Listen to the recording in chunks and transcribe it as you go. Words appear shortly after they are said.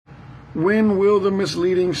When will the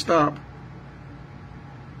misleading stop?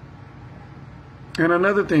 And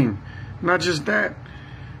another thing, not just that,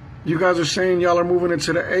 you guys are saying y'all are moving it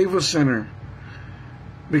to the Ava Center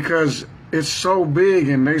because it's so big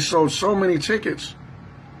and they sold so many tickets.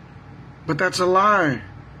 But that's a lie.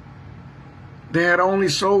 They had only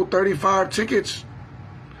sold 35 tickets.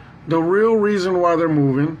 The real reason why they're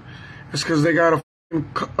moving is because they got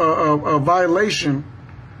a violation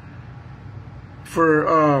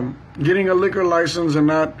for getting a liquor license and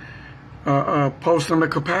not posting the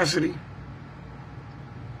capacity.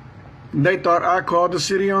 They thought I called the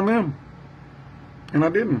city on them, and I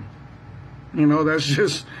didn't. You know, that's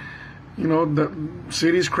just, you know, the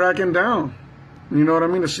city's cracking down. You know what I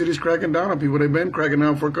mean? The city's cracking down on people. They've been cracking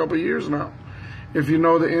down for a couple of years now. If you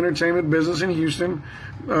know the entertainment business in Houston,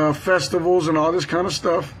 festivals and all this kind of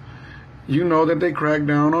stuff, you know that they crack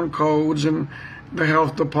down on codes and the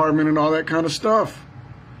health department and all that kind of stuff.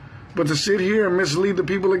 But to sit here and mislead the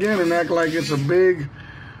people again and act like it's a big,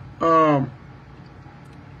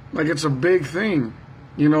 thing,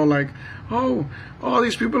 you know, like, oh, all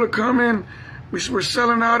these people are coming, we're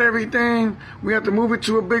selling out everything, we have to move it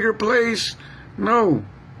to a bigger place. No.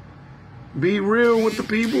 Be real with the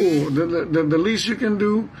people. The least you can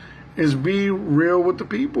do is be real with the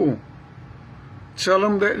people. Tell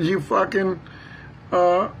them that you fucking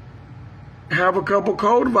have a couple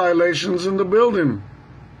code violations in the building.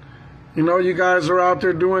 You know, you guys are out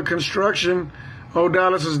there doing construction. Oh,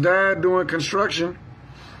 Dallas's dad doing construction,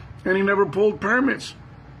 and he never pulled permits.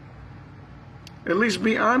 At least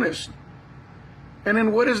be honest. And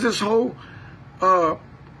then what is this whole Hope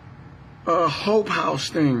House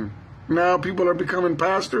thing? Now people are becoming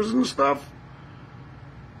pastors and stuff.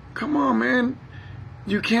 Come on, man.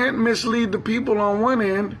 You can't mislead the people on one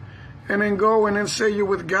end and then go and then say you're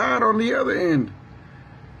with God on the other end.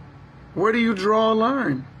 Where do you draw a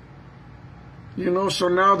line? You know, so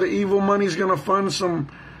now the evil money's going to fund some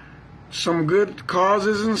good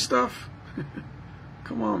causes and stuff.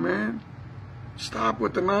 Come on, man. Stop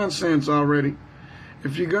with the nonsense already.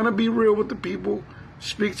 If you're going to be real with the people,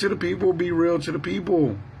 speak to the people, be real to the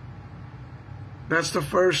people. That's the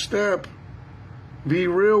first step. Be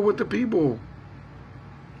real with the people.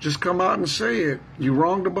 Just come out and say it. You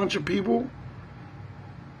wronged a bunch of people.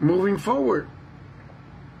 Moving forward.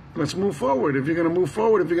 Let's move forward. If you're going to move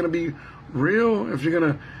forward, if you're going to be real, if you're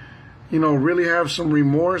going to, you know, really have some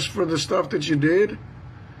remorse for the stuff that you did,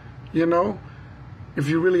 you know, if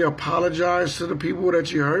you really apologize to the people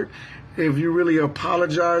that you hurt, if you really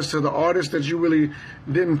apologize to the artists that you really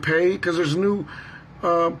didn't pay, because there's new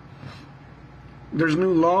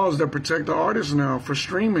laws that protect the artists now for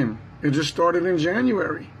streaming. It just started in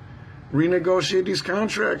January. Renegotiate these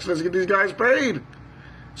contracts. Let's get these guys paid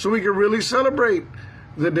so we can really celebrate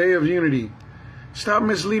the Day of Unity. Stop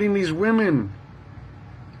misleading these women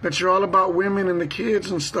that you're all about women and the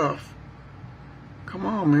kids and stuff. Come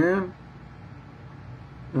on, man.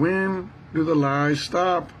 When do the lies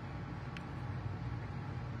stop?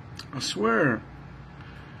 I swear.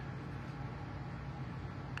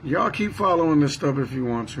 Y'all keep following this stuff if you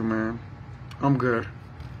want to, man. I'm good.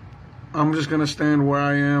 I'm just going to stand where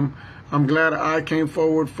I am. I'm glad I came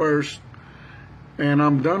forward first, and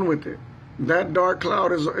I'm done with it. That dark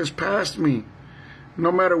cloud is past me.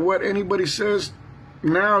 No matter what anybody says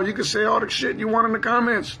now, you can say all the shit you want in the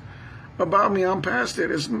comments about me. I'm past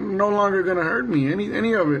it. It's no longer going to hurt me,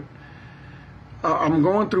 any of it. I'm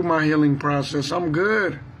going through my healing process. I'm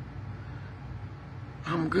good.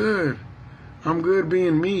 I'm good. I'm good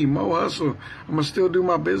being me, Mo Hustle. I'm going to still do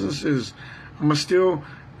my businesses. I'm going to still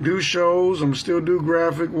do shows. I'm going to still do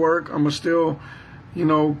graphic work. I'm going to still, you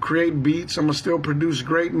know, create beats. I'm going to still produce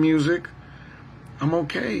great music. I'm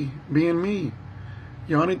okay being me.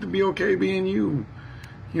 Y'all need to be okay being you.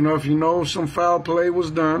 You know, if you know some foul play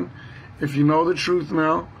was done, if you know the truth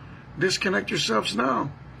now, disconnect yourselves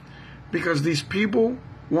now. Because these people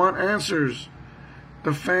want answers.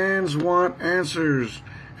 The fans want answers.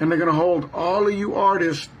 And they're going to hold all of you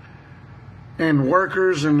artists and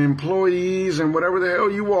workers and employees and whatever the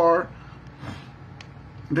hell you are,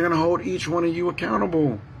 they're going to hold each one of you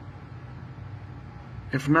accountable.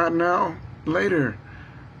 If not now, later.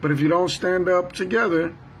 But if you don't stand up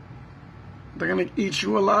together, they're going to eat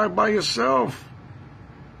you alive by yourself.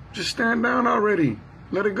 Just stand down already.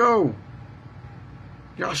 Let it go.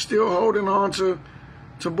 Y'all still holding on to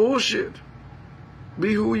bullshit.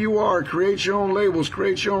 Be who you are. Create your own labels.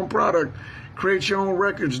 Create your own product. Create your own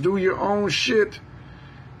records. Do your own shit.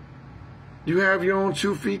 You have your own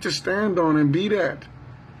 2 feet to stand on and be that.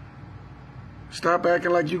 Stop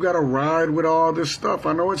acting like you got to ride with all this stuff.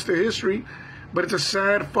 I know it's the history, but it's a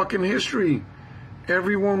sad fucking history.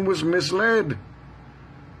 Everyone was misled.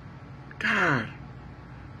 God,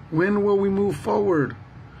 when will we move forward?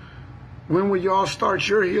 When will y'all start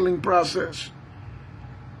your healing process?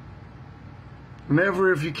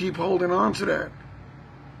 Never if you keep holding on to that.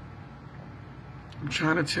 I'm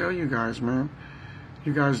trying to tell you guys, man.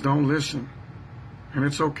 You guys don't listen. And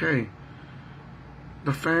it's okay.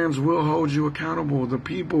 The fans will hold you accountable. The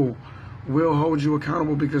people will hold you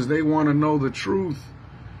accountable because they want to know the truth.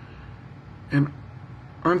 And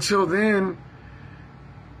until then,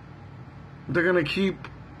 they're going to keep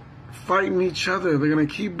fighting each other. They're going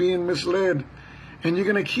to keep being misled. And you're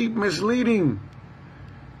going to keep misleading.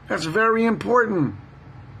 That's very important.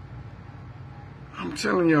 I'm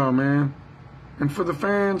telling y'all, man. And for the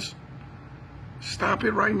fans, stop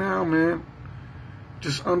it right now, man.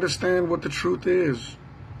 Just understand what the truth is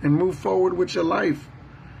and move forward with your life.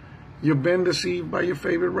 You've been deceived by your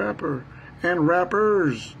favorite rapper and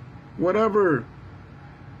rappers, whatever.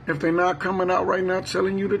 If they're not coming out right now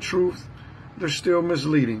telling you the truth, they're still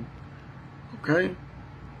misleading. Okay?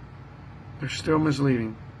 They're still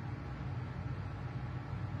misleading.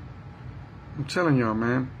 I'm telling y'all,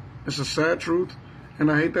 man. It's a sad truth,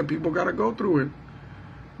 and I hate that people got to go through it.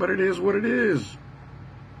 But it is what it is.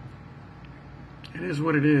 It is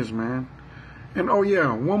what it is, man. And oh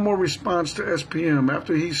yeah, one more response to SPM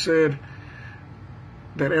after he said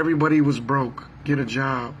that everybody was broke. Get a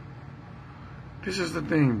job. This is the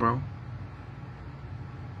thing, bro.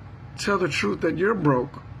 Tell the truth that you're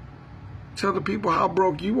broke. Tell the people how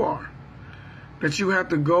broke you are. That you have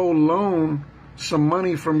to go loan some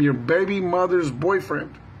money from your baby mother's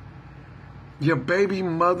boyfriend. Your baby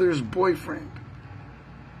mother's boyfriend.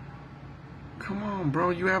 Come on, bro.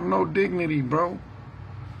 You have no dignity, bro.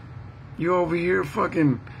 You over here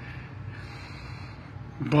fucking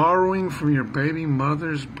borrowing from your baby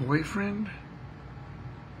mother's boyfriend?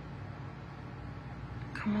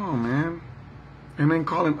 Come on, man. And then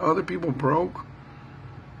calling other people broke?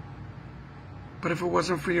 But if it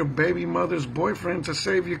wasn't for your baby mother's boyfriend to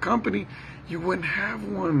save your company, you wouldn't have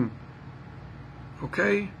one.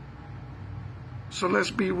 Okay? So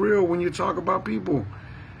let's be real when you talk about people.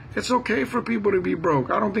 It's okay for people to be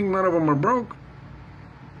broke. I don't think none of them are broke.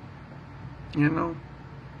 You know?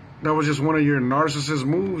 That was just one of your narcissist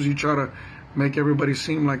moves. You try to make everybody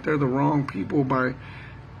seem like they're the wrong people by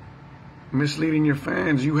misleading your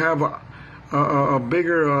fans. You have a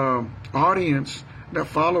bigger audience that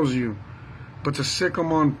follows you. But to sick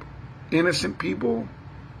them on innocent people?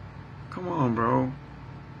 Come on, bro.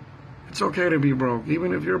 It's okay to be broke.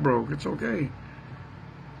 Even if you're broke, it's okay.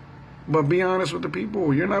 But be honest with the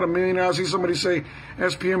people. You're not a millionaire. I see somebody say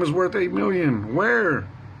SPM is worth $8 million. Where?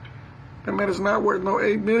 That man is not worth no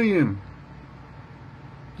 $8 million.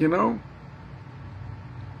 You know?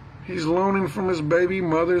 He's loaning from his baby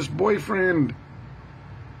mother's boyfriend.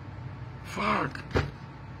 Fuck.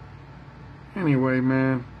 Anyway,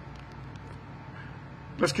 man.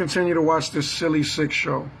 Let's continue to watch this silly, sick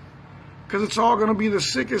show. Because it's all going to be the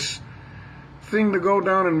sickest thing to go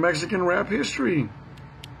down in Mexican rap history.